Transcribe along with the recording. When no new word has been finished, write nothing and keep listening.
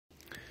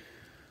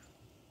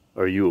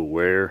Are you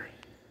aware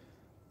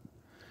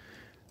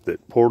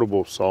that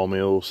portable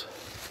sawmills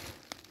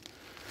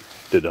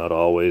did not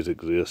always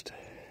exist?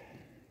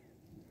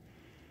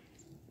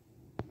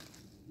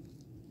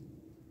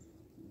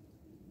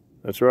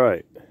 That's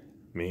right.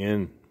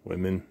 Men,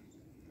 women,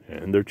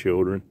 and their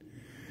children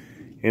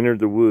entered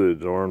the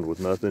woods armed with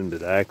nothing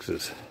but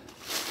axes.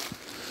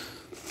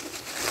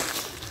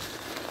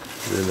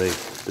 Then they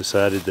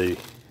decided they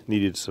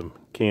needed some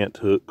cant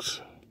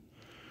hooks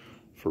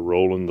for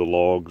rolling the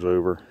logs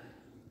over.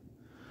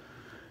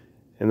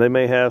 And they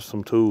may have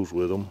some tools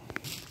with them.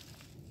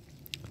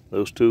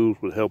 Those tools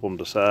would help them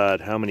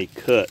decide how many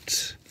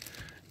cuts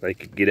they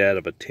could get out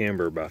of a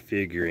timber by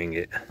figuring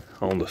it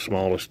on the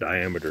smallest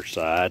diameter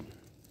side.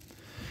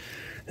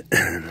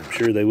 And I'm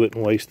sure they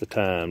wouldn't waste the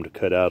time to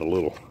cut out a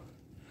little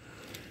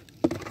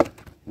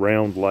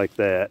round like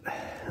that.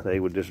 They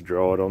would just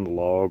draw it on the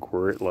log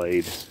where it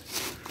laid.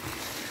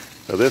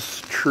 Now this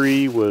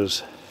tree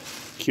was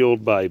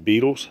killed by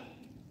beetles,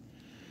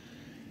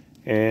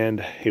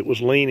 and it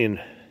was leaning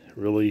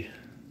really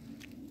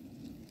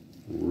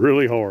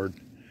hard.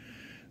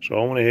 So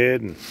I went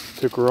ahead and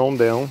took her on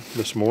down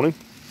this morning,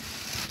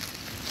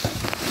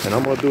 and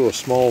I'm going to do a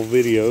small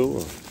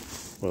video,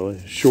 well,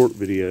 a short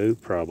video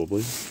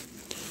probably.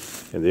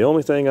 And the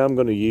only thing I'm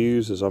going to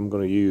use is I'm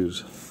going to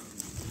use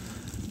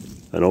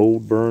an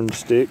old burned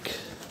stick,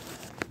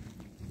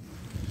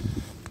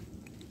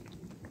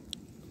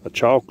 a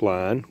chalk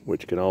line,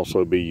 which can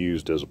also be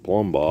used as a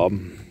plumb bob,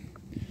 and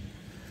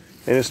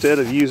instead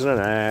of using an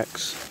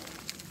axe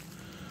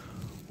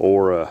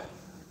or a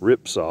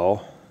rip saw,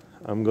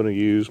 I'm going to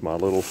use my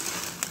little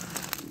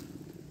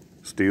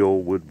steel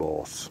wood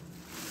boss.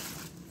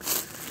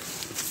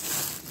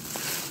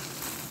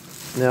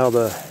 Now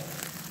the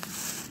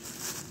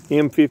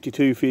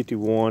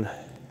M5251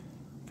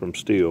 from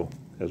Steel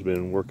has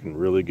been working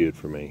really good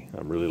for me.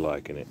 I'm really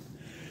liking it.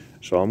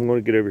 So I'm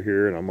going to get over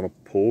here and I'm going to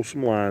pull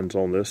some lines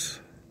on this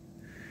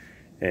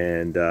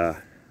and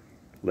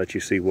let you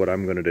see what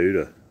I'm going to do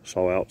to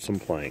saw out some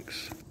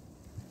planks.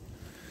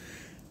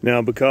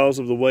 Now, because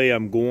of the way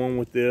I'm going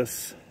with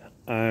this,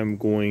 I'm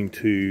going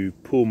to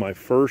pull my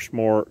first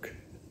mark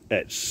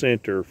at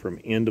center from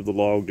end of the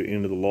log to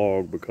end of the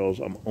log, because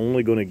I'm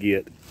only going to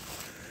get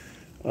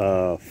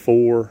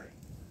 4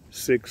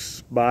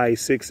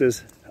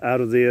 6x6s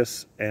out of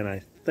this, and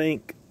I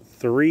think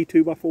 3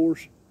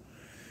 2x4s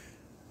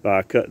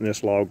by cutting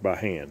this log by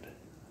hand.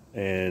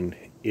 And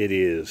it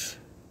is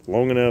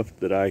long enough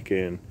that I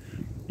can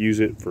use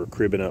it for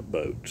cribbing up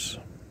boats.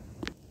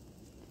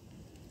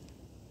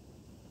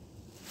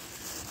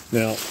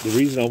 Now, the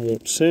reason I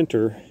want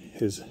center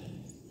is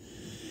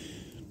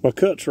my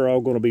cuts are all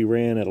going to be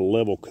ran at a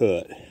level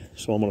cut.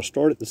 So I'm going to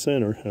start at the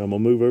center and I'm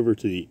going to move over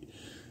to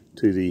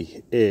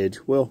the edge.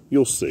 Well,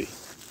 you'll see.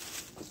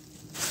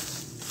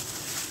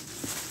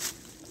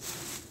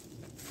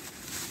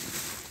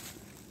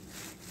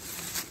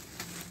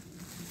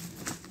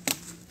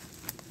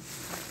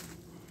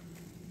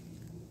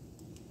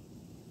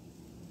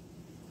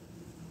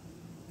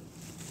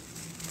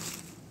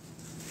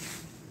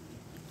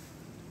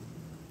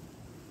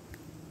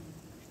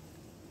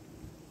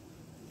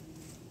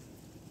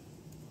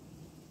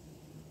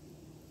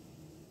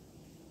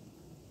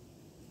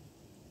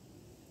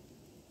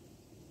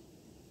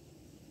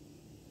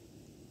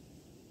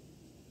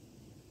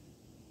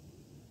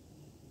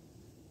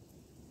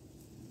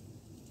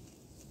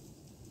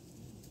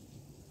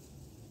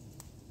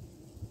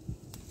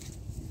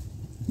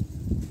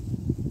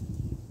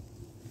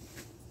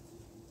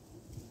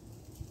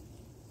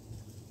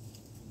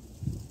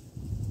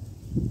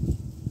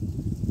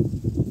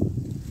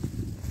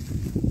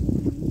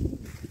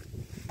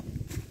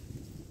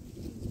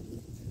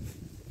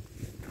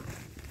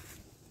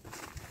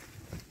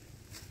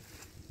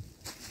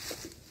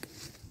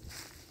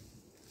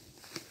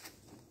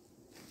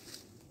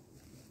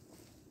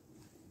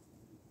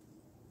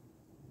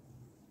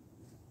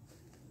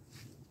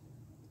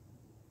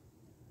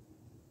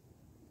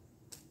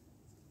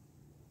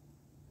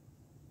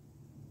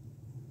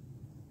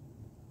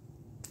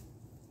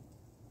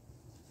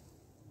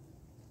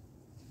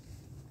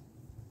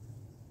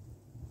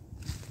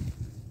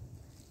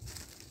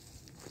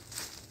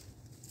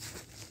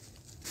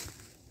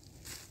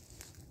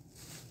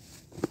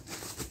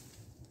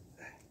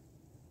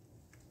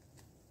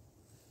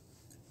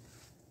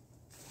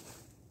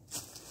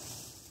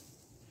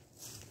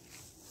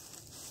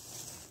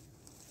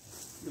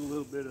 Get a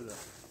little bit of the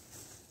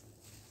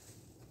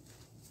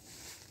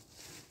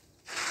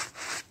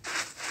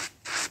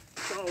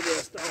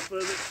sawdust off of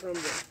it from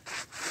the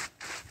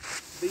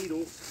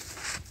beetles.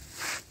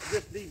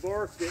 Just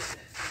debarked it.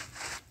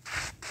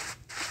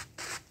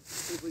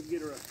 See if we can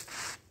get her a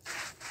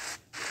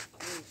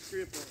clean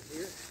strip on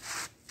here.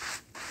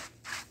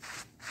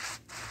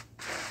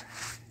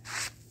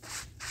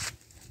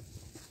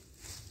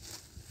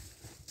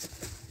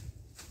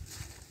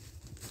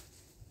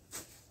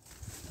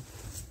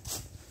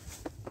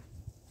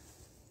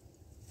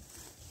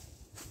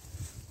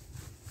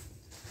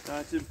 Now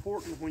it's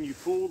important when you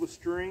pull the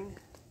string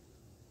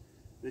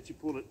that you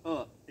pull it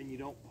up and you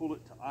don't pull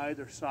it to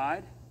either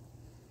side,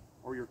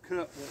 or your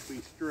cut won't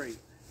be straight.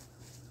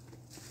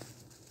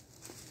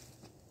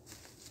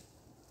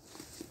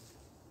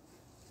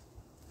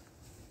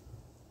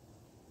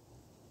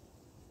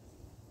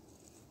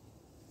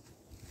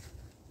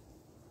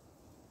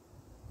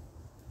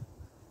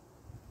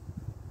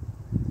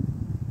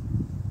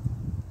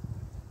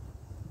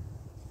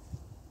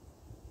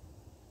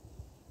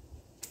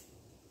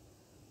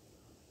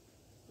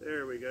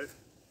 There we go.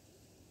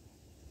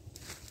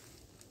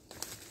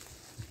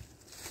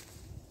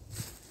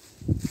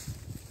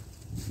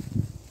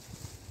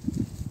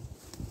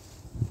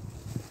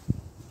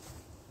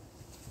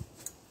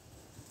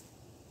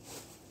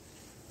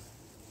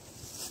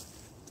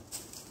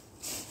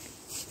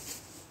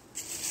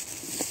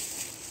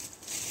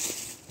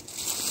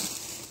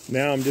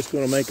 Now I'm just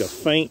going to make a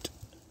faint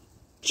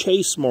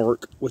chase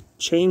mark with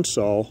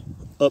chainsaw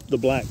up the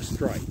black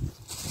stripe.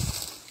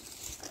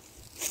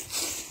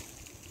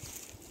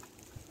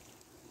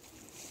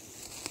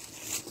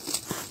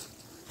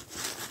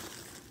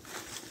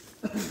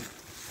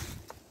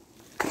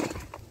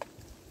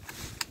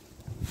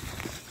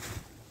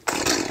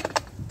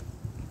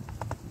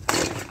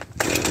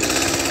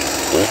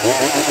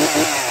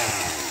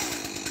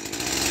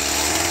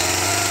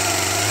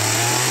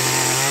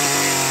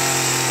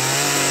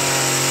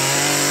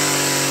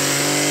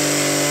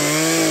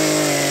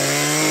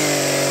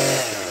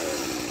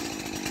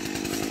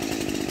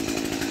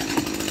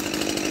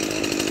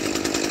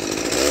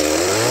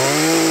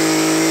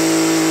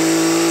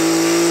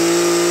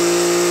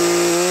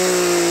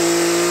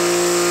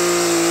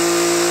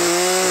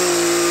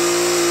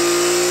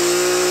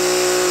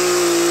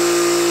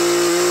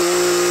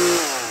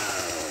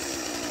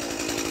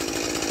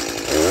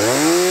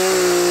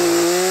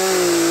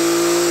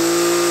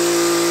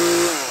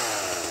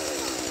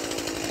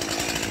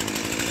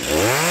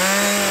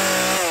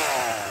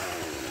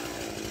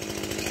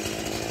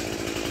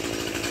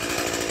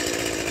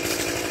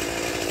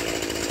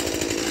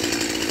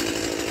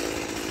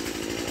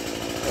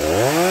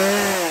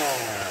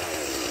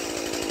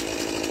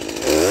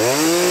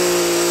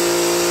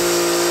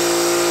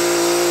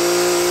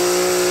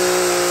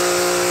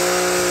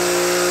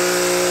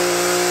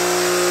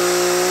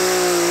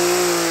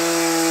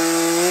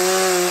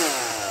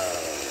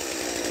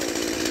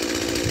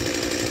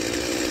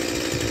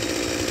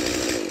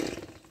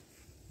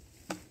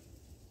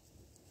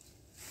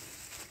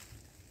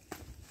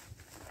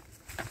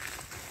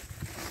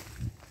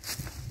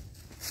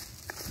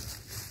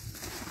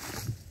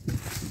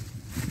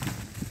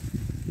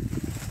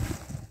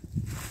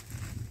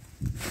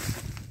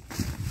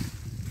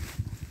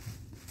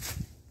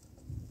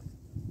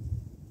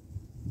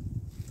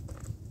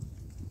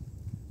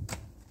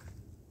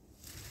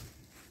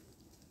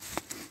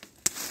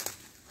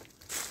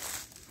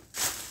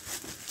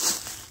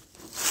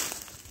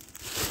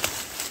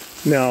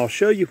 Now I'll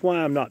show you why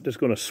I'm not just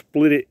going to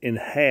split it in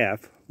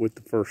half with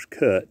the first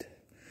cut,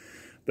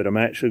 but I'm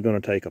actually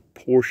going to take a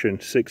portion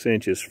 6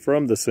 inches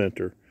from the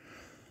center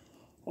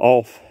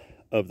off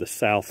of the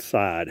south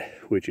side,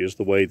 which is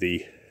the way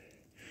the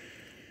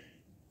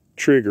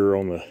trigger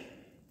on the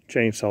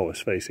chainsaw is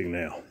facing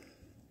now.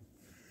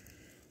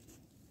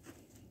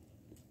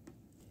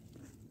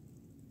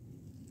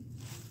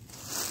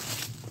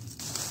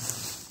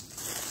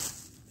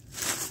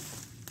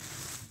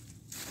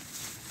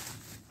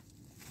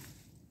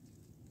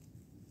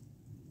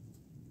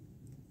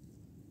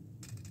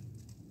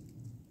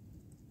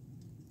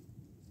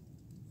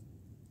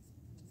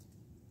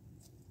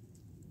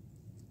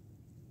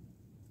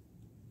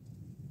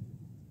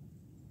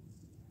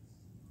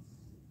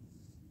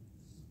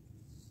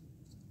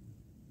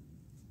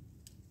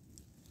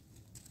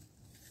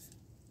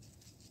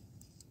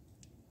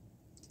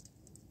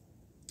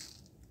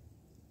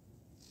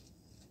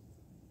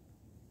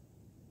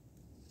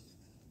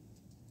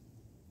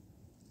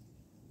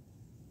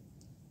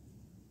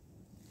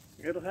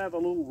 It'll have a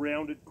little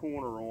rounded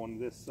corner on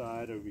this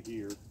side over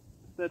here.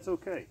 That's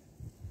okay.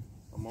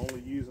 I'm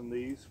only using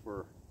these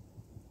for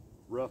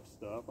rough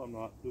stuff. I'm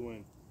not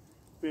doing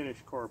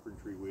finished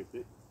carpentry with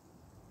it.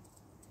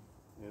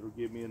 It'll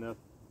give me enough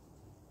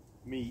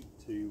meat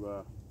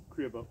to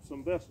crib up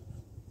some vessels.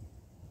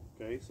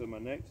 Okay, so my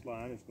next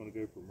line is going to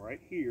go from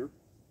right here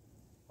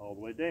all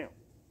the way down.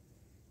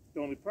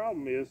 The only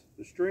problem is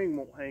the string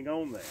won't hang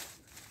on there.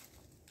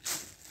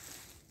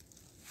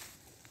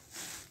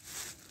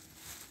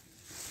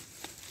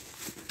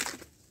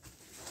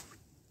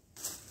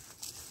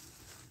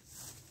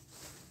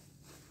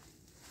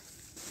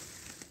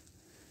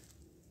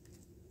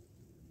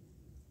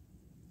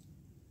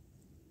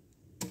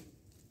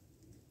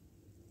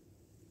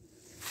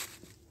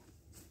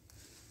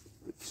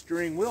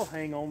 String will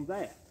hang on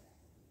that.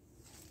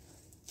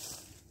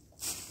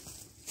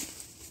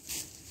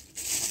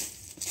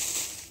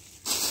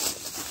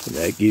 And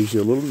that gives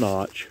you a little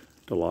notch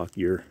to lock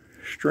your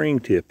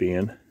string tip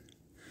in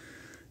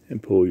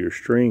and pull your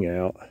string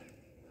out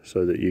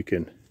so that you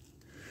can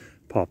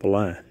pop a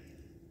line.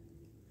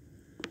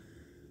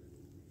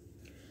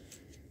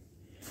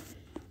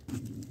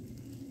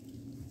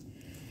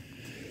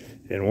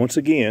 And once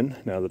again,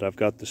 now that I've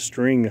got the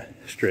string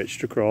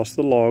stretched across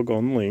the log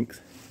on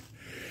length,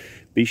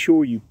 be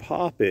sure you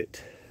pop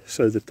it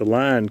so that the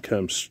line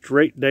comes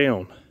straight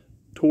down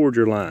toward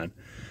your line,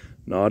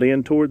 not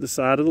in toward the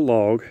side of the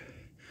log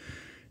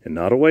and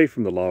not away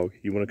from the log.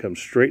 You want to come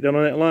straight down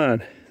on that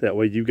line. That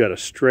way you've got a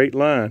straight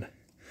line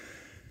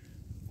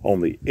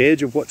on the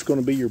edge of what's going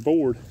to be your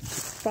board to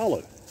follow.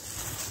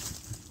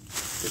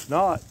 If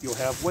not, you'll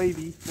have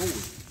wavy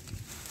board.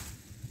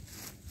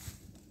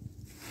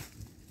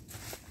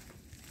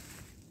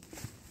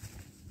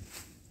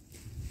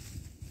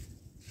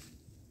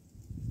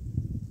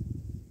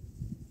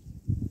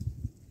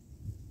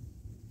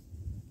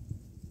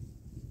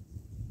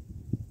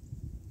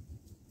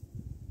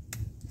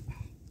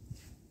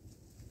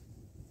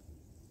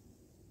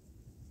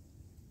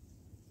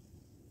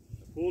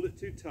 Pulled it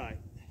too tight.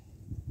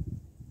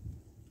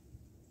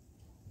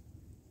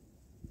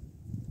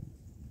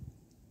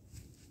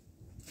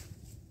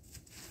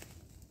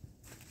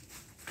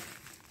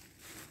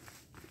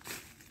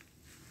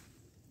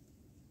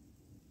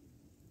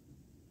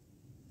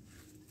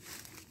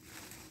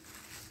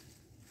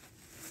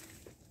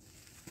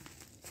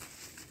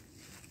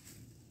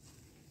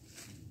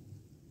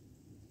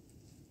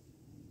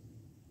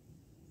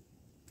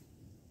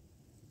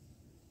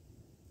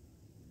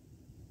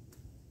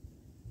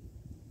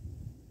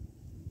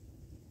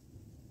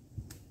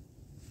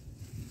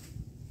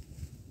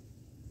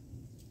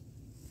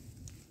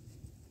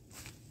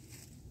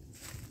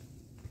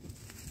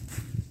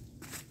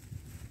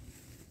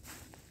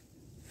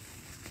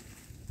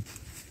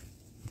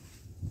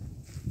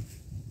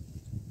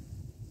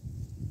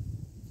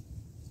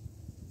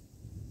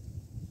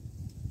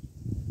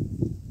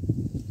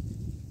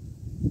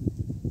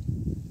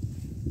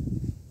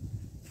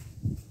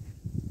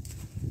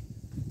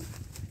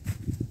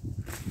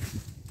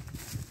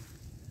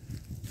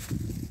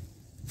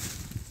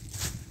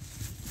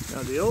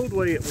 Now the old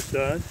way it was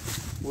done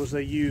was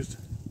they used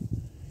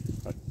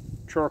a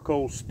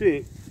charcoal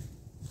stick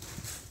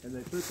and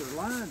they put their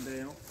line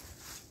down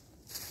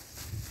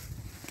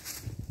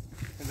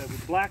and they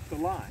would black the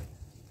line.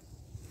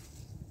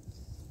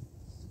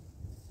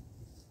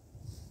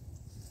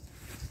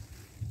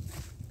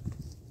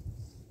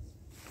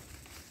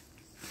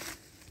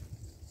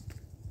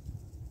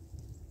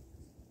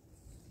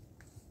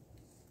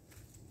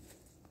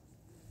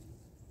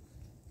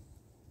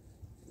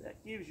 That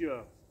gives you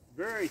a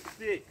very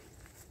thick,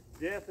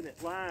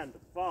 definite line to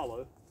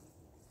follow.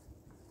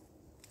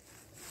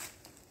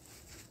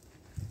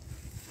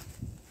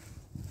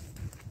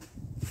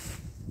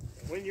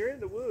 When you're in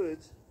the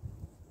woods,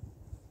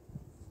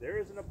 there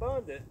is an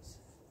abundance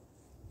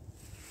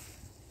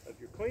of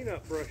your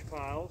cleanup brush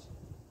piles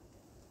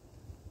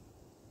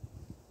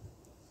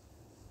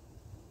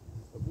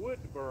of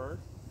wood to burn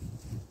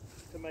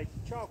to make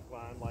your chalk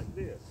line like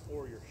this,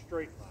 or your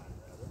straight line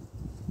rather.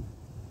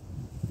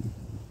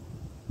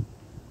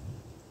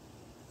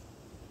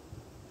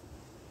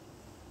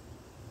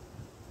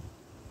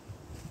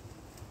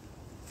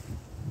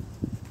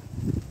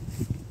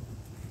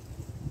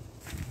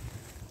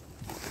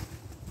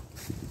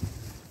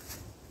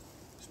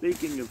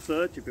 Speaking of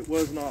such, if it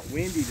was not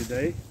windy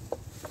today,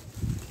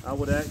 I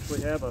would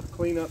actually have a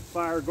cleanup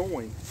fire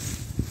going.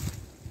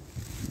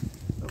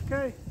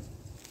 Okay,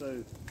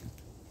 so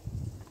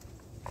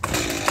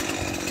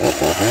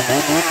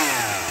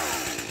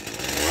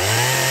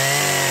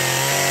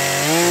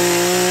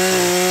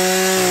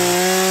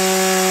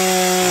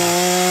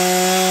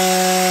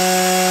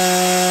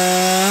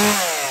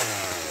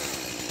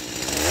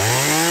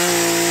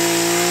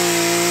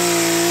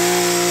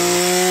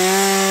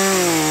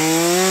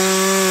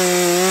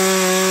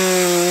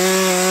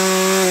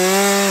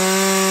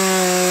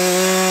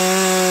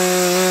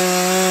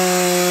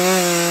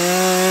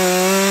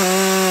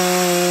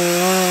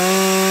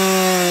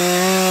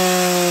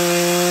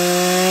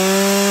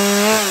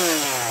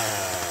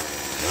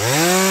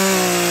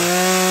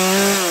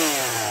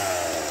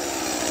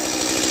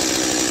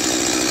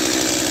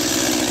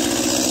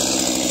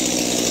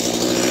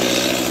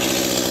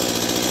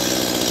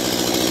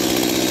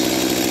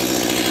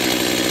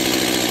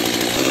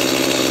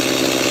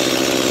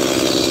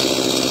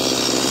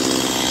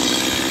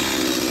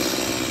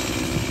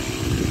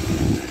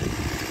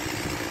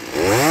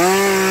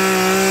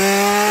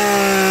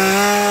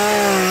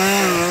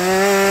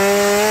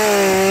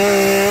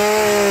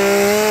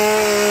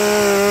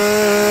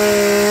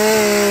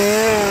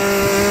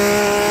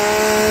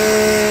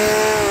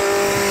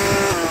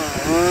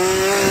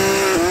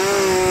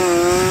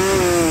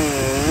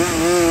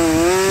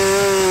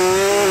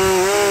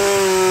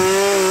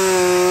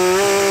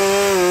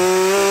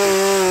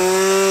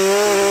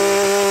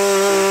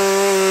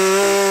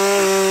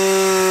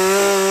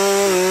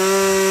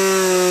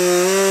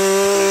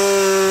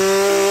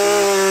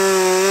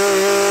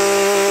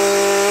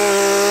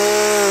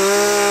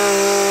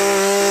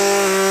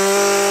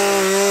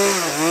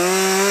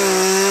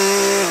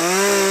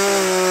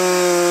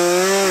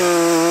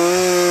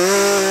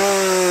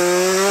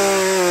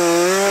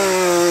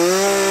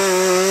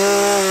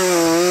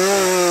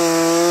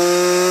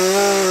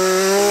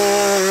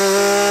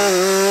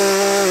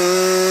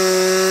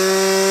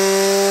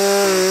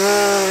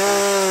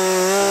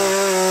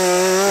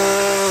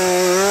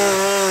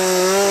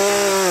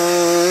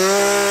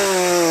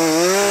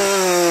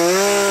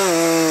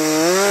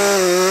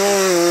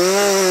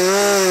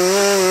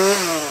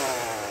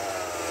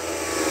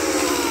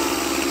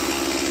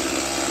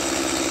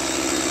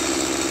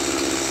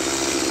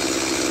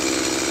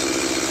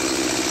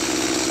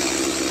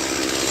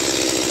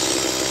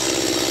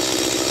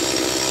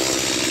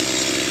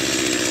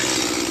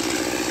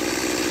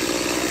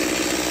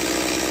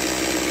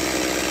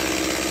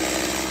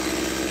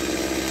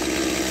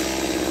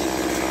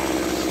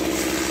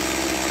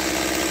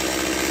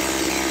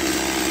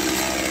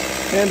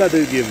And I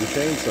do give the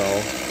chainsaw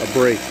a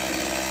break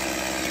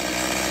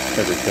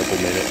every couple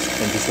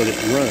minutes and just let it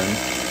run,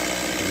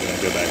 and then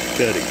I go back to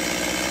cutting.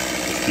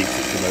 It keeps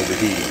it from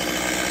overheating.